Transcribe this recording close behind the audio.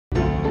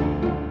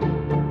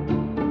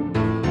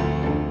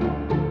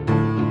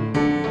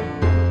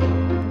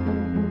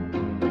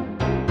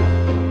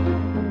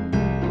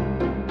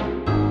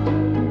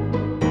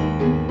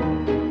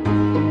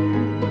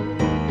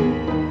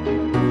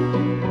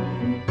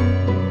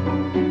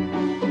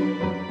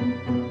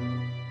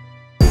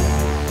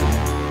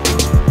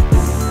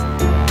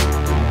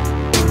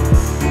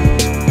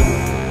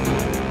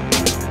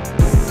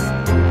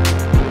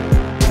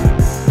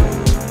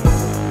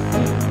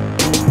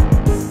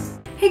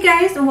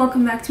Hey guys, and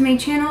welcome back to my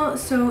channel.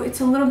 So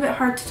it's a little bit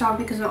hard to talk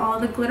because of all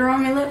the glitter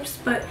on my lips,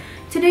 but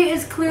today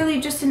is clearly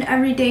just an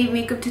everyday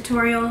makeup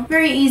tutorial.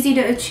 Very easy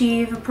to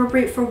achieve,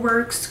 appropriate for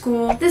work,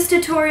 school. This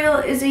tutorial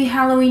is a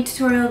Halloween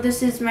tutorial.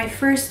 This is my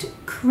first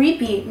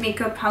creepy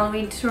makeup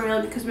Halloween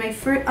tutorial because my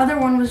other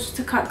one was just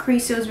a cut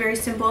crease, so it was very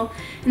simple.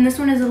 And this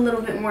one is a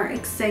little bit more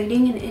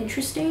exciting and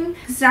interesting.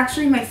 This is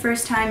actually my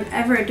first time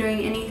ever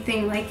doing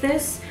anything like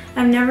this.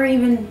 I've never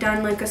even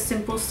done like a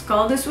simple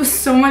skull. This was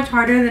so much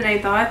harder than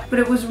I thought, but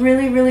it was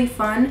really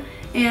fun.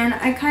 And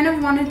I kind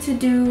of wanted to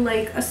do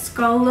like a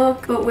skull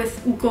look, but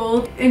with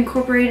gold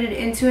incorporated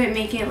into it,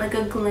 making it like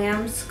a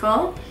glam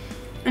skull.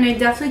 And I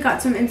definitely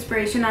got some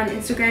inspiration on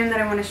Instagram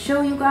that I want to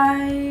show you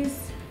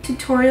guys.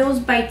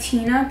 Tutorials by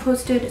Tina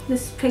posted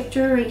this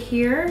picture right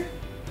here.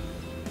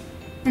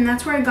 And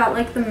that's where I got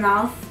like the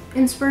mouth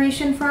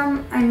inspiration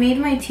from. I made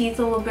my teeth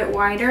a little bit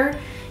wider,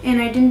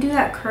 and I didn't do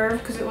that curve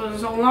because it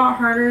was a lot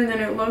harder than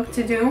it looked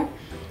to do.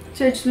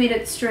 So I just made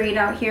it straight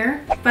out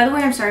here. By the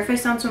way, I'm sorry if I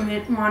sound so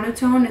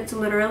monotone. It's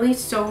literally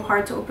so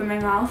hard to open my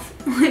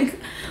mouth. Like,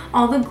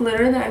 all the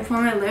glitter that I put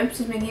on my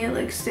lips is making it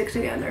like stick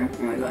together.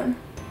 Oh my god.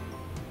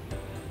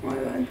 Oh my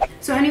god.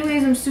 So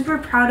anyways, I'm super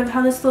proud of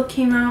how this look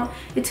came out.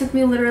 It took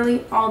me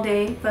literally all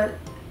day, but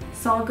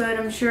it's all good.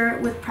 I'm sure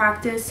with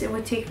practice it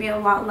would take me a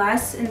lot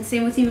less. And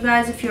same with you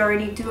guys. If you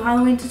already do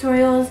Halloween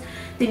tutorials,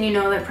 then you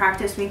know that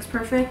practice makes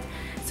perfect.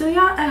 So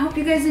yeah, I hope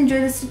you guys enjoy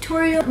this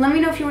tutorial. Let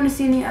me know if you want to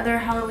see any other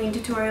Halloween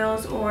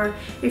tutorials, or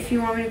if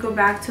you want me to go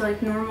back to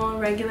like normal,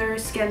 regular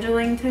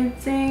scheduling type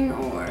thing,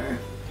 or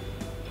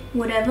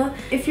whatever.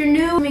 If you're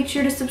new, make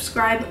sure to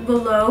subscribe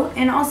below,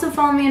 and also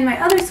follow me in my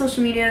other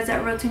social medias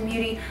at Rotem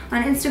Beauty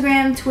on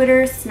Instagram,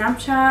 Twitter,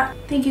 Snapchat.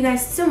 Thank you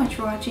guys so much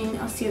for watching.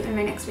 I'll see you in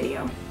my next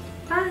video.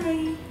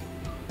 Bye!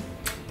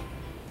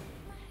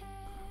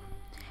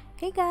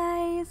 Hey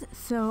guys,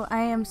 so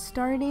I am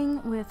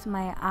starting with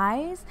my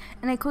eyes,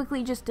 and I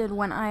quickly just did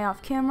one eye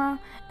off camera,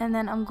 and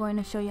then I'm going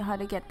to show you how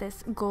to get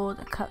this gold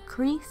cut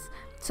crease.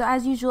 So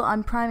as usual,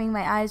 I'm priming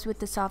my eyes with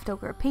the soft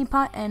ochre paint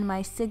pot and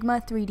my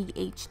Sigma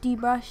 3D HD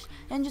brush,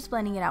 and just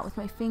blending it out with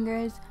my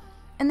fingers,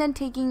 and then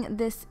taking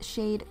this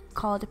shade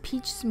called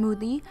Peach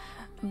Smoothie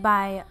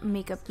by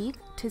MYMAKEUPBRUSH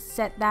to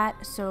set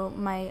that so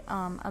my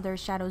other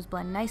shadows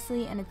blend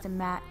nicely and it's a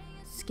matte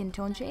skin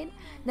tone shade.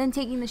 Then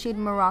taking the shade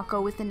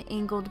Morocco with an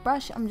angled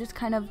brush, I'm just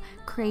kind of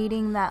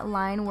creating that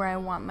line where I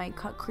want my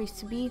cut crease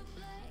to be,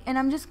 and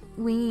I'm just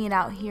winging it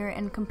out here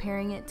and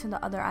comparing it to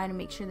the other eye to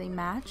make sure they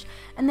match.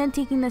 And then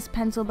taking this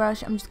pencil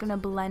brush, I'm just going to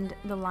blend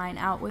the line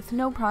out with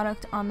no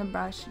product on the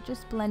brush,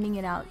 just blending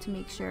it out to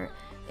make sure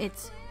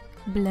it's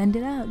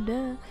blended out,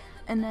 duh.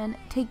 And then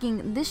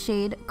taking this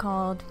shade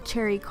called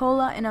Cherry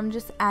Cola, and I'm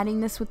just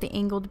adding this with the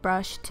angled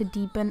brush to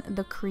deepen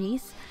the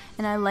crease,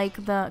 and I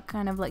like the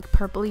kind of like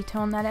purpley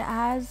tone that it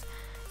has,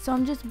 so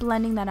I'm just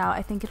blending that out.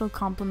 I think it'll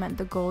complement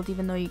the gold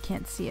even though you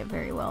can't see it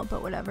very well,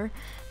 but whatever.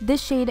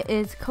 This shade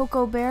is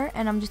Cocoa Bear,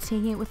 and I'm just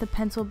taking it with a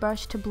pencil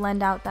brush to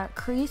blend out that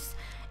crease,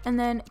 and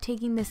then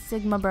taking this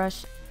Sigma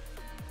brush.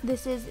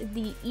 This is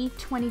the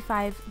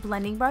E25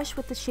 blending brush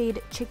with the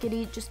shade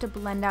Chickadee, just to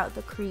blend out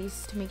the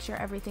crease to make sure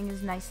everything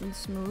is nice and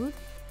smooth.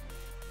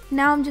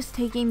 Now I'm just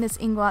taking this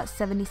Inglot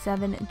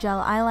 77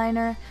 gel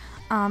eyeliner.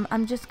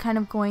 I'm just kind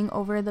of going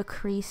over the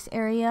crease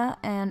area,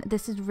 and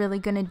this is really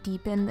going to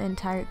deepen the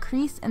entire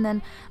crease. And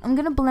then I'm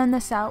going to blend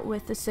this out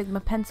with the Sigma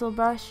pencil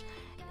brush.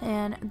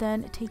 And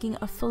then taking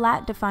a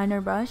flat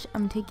definer brush,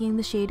 I'm taking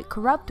the shade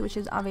Corrupt, which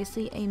is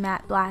obviously a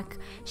matte black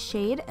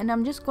shade, and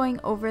I'm just going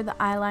over the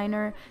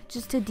eyeliner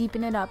just to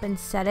deepen it up and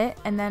set it,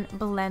 and then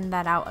blend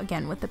that out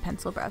again with the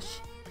pencil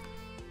brush.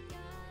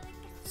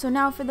 So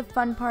now for the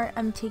fun part,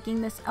 I'm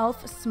taking this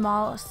e.l.f.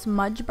 small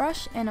smudge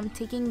brush, and I'm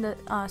taking the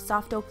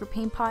soft ochre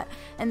paint pot,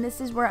 and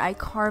this is where I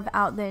carve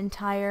out the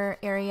entire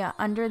area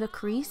under the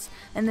crease,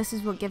 and this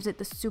is what gives it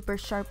the super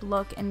sharp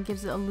look and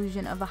gives the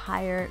illusion of a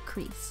higher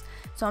crease.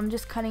 So I'm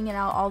just cutting it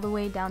out all the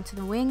way down to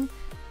the wing,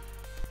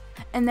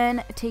 and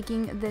then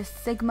taking this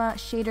Sigma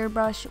shader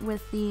brush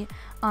with the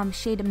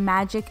shade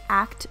Magic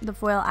Act, the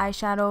foil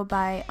eyeshadow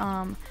by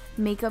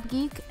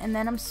MYMAKEUPBRUSH, and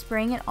then I'm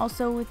spraying it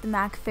also with the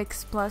MAC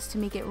Fix Plus to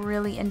make it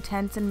really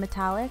intense and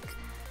metallic,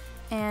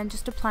 and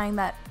just applying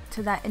that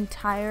to that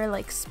entire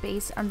like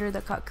space under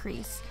the cut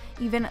crease,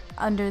 even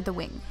under the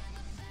wing.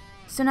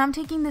 So now I'm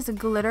taking this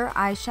glitter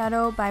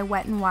eyeshadow by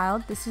Wet n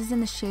Wild. This is in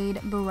the shade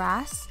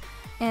Borass,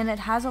 and it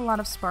has a lot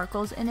of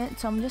sparkles in it,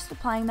 so I'm just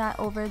applying that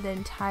over the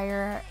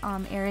entire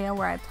area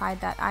where I applied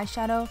that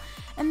eyeshadow,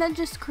 and then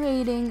just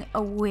creating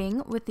a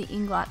wing with the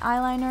Inglot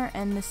eyeliner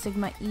and the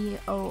Sigma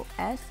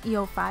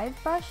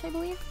EO5 brush, I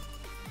believe.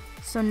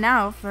 So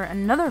now for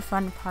another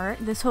fun part.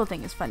 This whole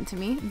thing is fun to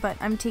me, but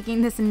I'm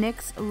taking this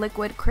NYX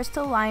liquid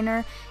crystal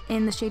liner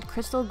in the shade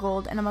Crystal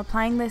Gold, and I'm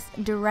applying this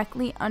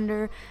directly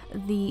under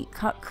the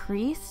cut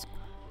crease,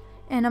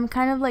 and I'm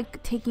kind of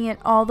like taking it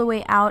all the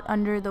way out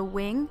under the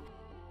wing.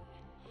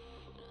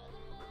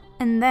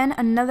 And then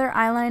another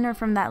eyeliner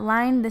from that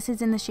line. This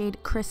is in the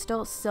shade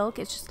Crystal Silk.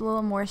 It's just a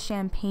little more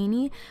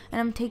champagne-y.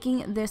 And I'm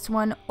taking this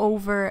one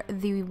over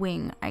the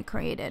wing I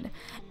created.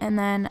 And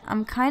then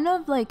I'm kind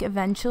of like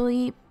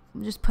eventually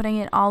just putting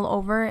it all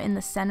over in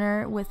the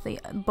center with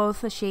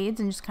both the shades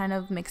and just kind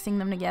of mixing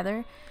them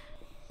together.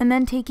 And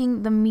then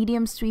taking the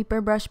medium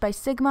sweeper brush by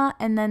Sigma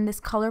and then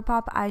this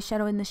ColourPop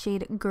eyeshadow in the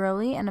shade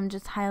Girly, and I'm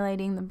just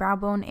highlighting the brow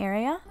bone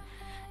area.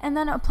 And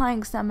then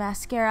applying some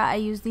mascara. I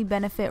use the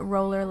Benefit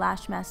Roller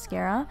Lash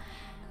Mascara.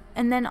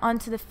 And then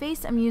onto the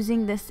face, I'm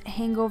using this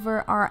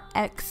Hangover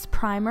RX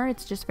Primer.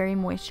 It's just very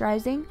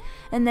moisturizing.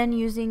 And then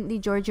using the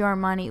Giorgio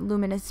Armani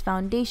Luminous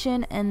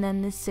Foundation and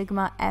then the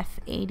Sigma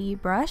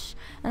F80 brush.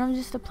 And I'm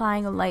just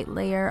applying a light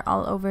layer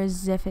all over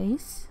the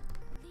face.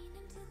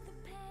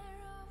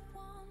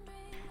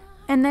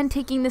 And then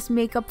taking this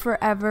Makeup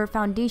Forever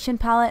foundation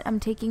palette, I'm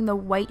taking the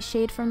white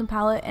shade from the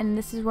palette, and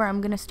this is where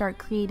I'm going to start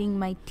creating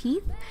my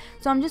teeth.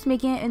 So I'm just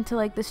making it into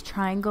like this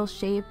triangle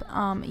shape.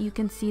 You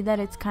can see that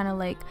it's kind of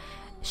like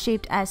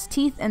shaped as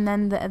teeth, and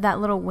then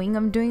that little wing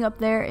I'm doing up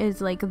there is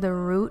like the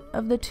root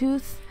of the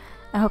tooth.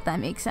 I hope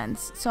that makes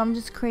sense. So I'm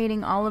just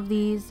creating all of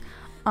these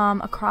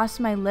across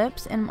my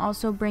lips, and I'm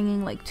also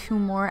bringing like 2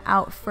 more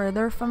out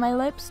further from my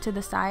lips to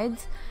the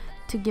sides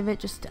to give it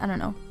just, I don't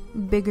know,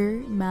 bigger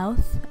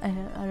mouth. I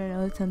don't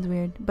know, it sounds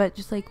weird, but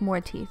just like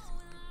more teeth.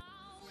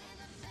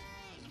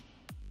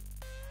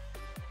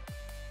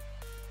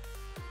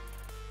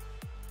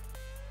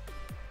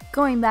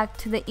 Going back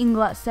to the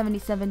Inglot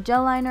 77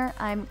 gel liner,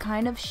 I'm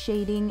kind of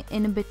shading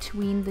in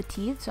between the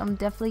teeth, so I'm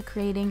definitely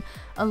creating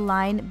a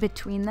line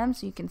between them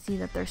so you can see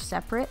that they're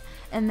separate,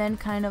 and then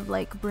kind of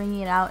like bringing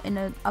it out in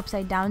an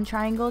upside down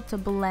triangle to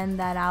blend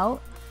that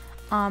out.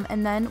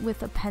 And then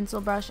with a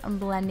pencil brush, I'm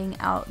blending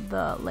out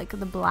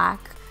the black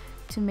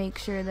to make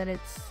sure that it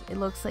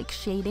looks like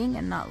shading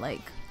and not like,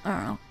 I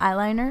don't know,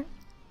 eyeliner.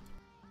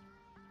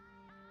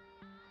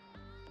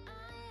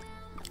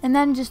 And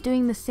then just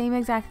doing the same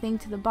exact thing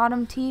to the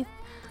bottom teeth.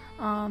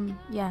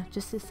 Yeah,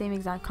 just the same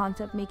exact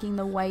concept, making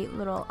the white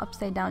little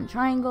upside down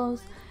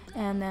triangles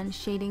and then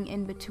shading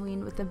in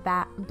between with the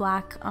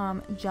black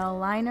gel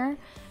liner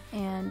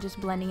and just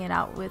blending it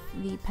out with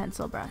the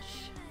pencil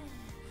brush.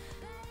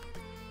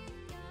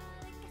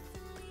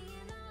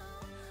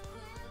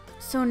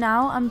 So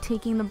now I'm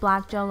taking the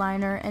black gel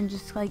liner and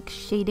just like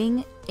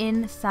shading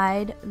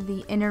inside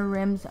the inner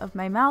rims of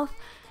my mouth,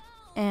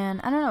 and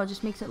I don't know, it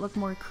just makes it look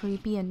more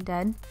creepy and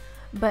dead.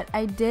 But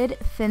I did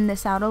thin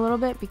this out a little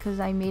bit because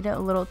I made it a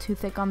little too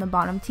thick on the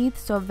bottom teeth,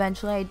 so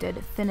eventually I did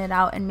thin it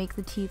out and make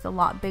the teeth a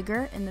lot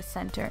bigger in the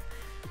center.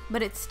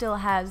 But it still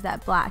has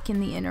that black in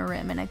the inner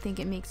rim, and I think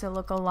it makes it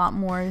look a lot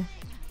more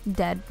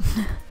dead.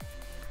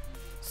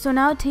 So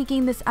now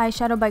taking this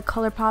eyeshadow by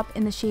ColourPop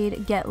in the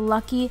shade Get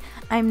Lucky,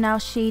 I'm now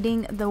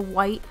shading the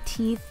white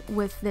teeth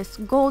with this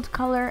gold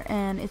color,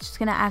 and it's just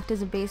going to act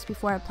as a base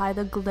before I apply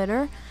the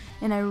glitter.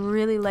 And I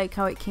really like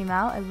how it came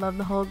out. I love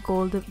the whole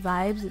gold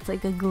vibes. It's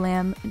like a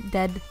glam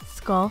dead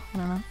skull. I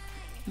don't know.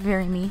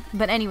 Very me.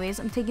 But anyways,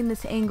 I'm taking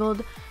this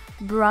angled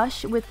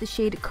brush with the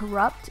shade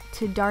Corrupt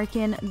to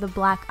darken the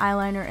black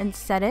eyeliner and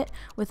set it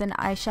with an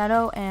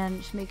eyeshadow and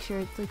just make sure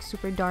it's like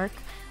super dark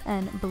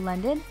and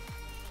blended.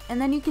 And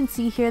then you can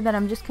see here that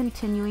I'm just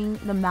continuing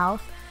the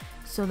mouth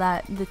so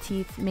that the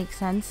teeth make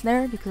sense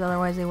there, because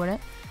otherwise they wouldn't.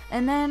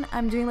 And then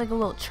I'm doing like a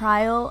little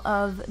trial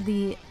of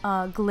the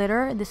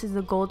glitter. This is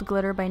the Gold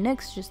Glitter by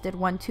NYX. Just did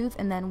one tooth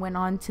and then went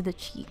on to the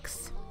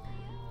cheeks.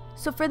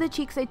 So for the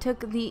cheeks, I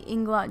took the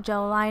Inglot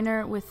gel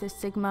liner with the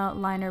Sigma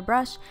liner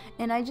brush,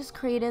 and I just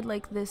created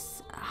like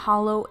this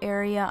hollow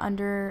area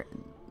under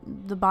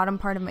the bottom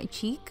part of my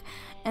cheek.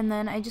 And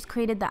then I just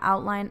created the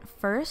outline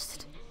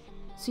first.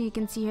 So you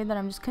can see here that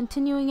I'm just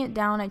continuing it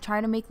down. I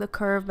try to make the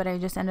curve, but I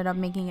just ended up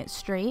making it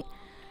straight.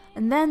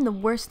 And then the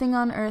worst thing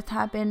on earth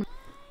happened.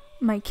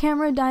 My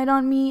camera died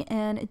on me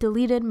and it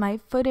deleted my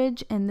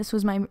footage, and this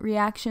was my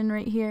reaction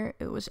right here.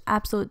 It was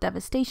absolute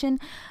devastation.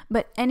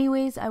 But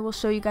anyways, I will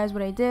show you guys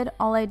what I did.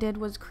 All I did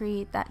was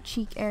create that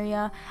cheek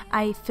area.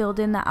 I filled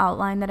in the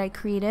outline that I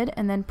created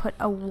and then put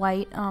a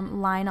white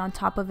line on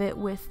top of it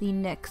with the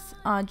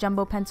NYX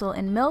Jumbo Pencil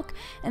in Milk,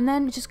 and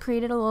then just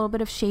created a little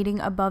bit of shading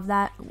above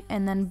that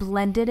and then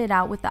blended it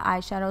out with the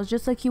eyeshadows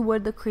just like you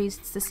would the crease.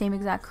 It's the same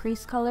exact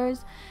crease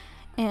colors,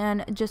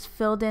 and just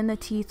filled in the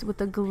teeth with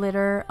the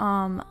glitter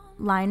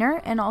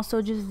liner, and also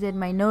just did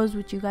my nose,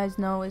 which you guys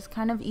know is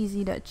kind of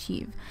easy to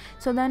achieve.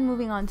 So then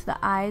moving on to the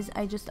eyes,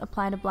 I just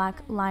applied a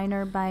black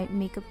liner by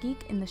Makeup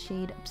Geek in the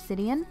shade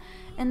Obsidian,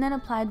 and then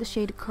applied the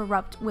shade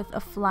Corrupt with a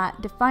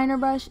flat definer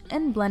brush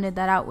and blended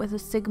that out with a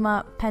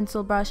Sigma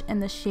pencil brush in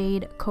the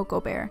shade Cocoa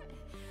Bear.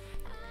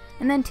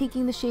 And then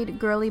taking the shade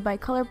Girly by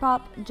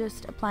ColourPop,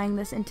 just applying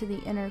this into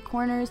the inner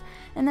corners,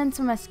 and then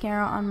some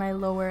mascara on my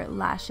lower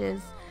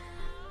lashes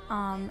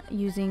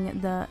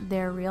using the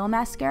They're Real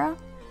mascara.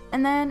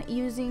 And then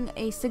using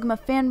a Sigma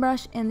fan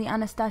brush in the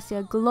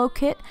Anastasia Glow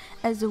Kit,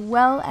 as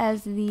well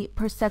as the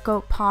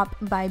Prosecco Pop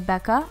by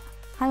Becca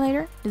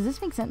highlighter. Does this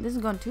make sense? This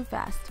is going too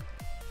fast.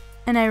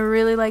 And I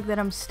really like that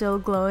I'm still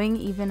glowing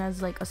even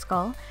as like a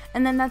skull.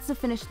 And then that's the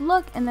finished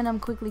look, and then I'm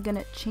quickly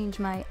gonna change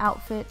my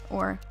outfit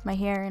or my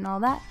hair and all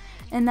that.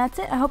 And that's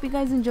it. I hope you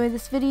guys enjoyed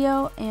this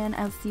video, and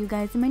I'll see you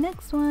guys in my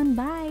next one.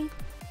 Bye!